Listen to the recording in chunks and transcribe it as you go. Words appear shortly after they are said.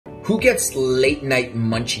Who gets late night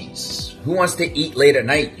munchies? Who wants to eat late at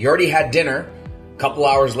night? You already had dinner. A couple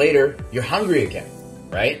hours later, you're hungry again,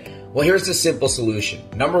 right? Well, here's the simple solution.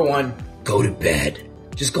 Number one, go to bed.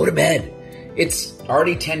 Just go to bed. It's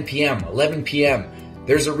already 10 p.m., 11 p.m.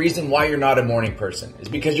 There's a reason why you're not a morning person. It's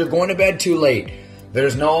because you're going to bed too late.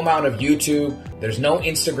 There's no amount of YouTube, there's no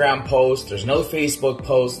Instagram post, there's no Facebook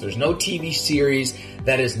post, there's no TV series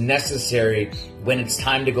that is necessary when it's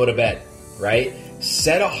time to go to bed, right?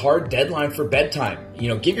 Set a hard deadline for bedtime.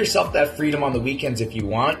 Give yourself that freedom on the weekends if you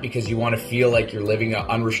want, because you want to feel like you're living an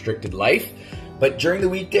unrestricted life. But during the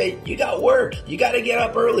weekday, you got work. You got to get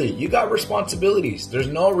up early. You got responsibilities. There's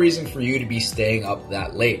no reason for you to be staying up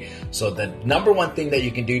that late. So the number one thing that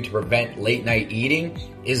you can do to prevent late night eating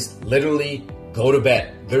is literally go to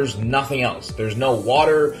bed. There's nothing else. There's no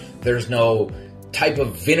water. There's no type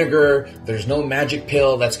of vinegar. There's no magic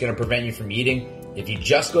pill that's going to prevent you from eating. If you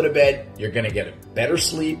just go to bed, you're going to get a better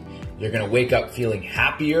sleep. You're going to wake up feeling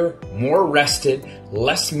happier, more rested,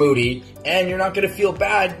 less moody, and you're not going to feel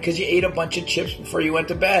bad because you ate a bunch of chips before you went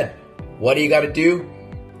to bed. What do you got to do?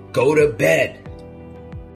 Go to bed.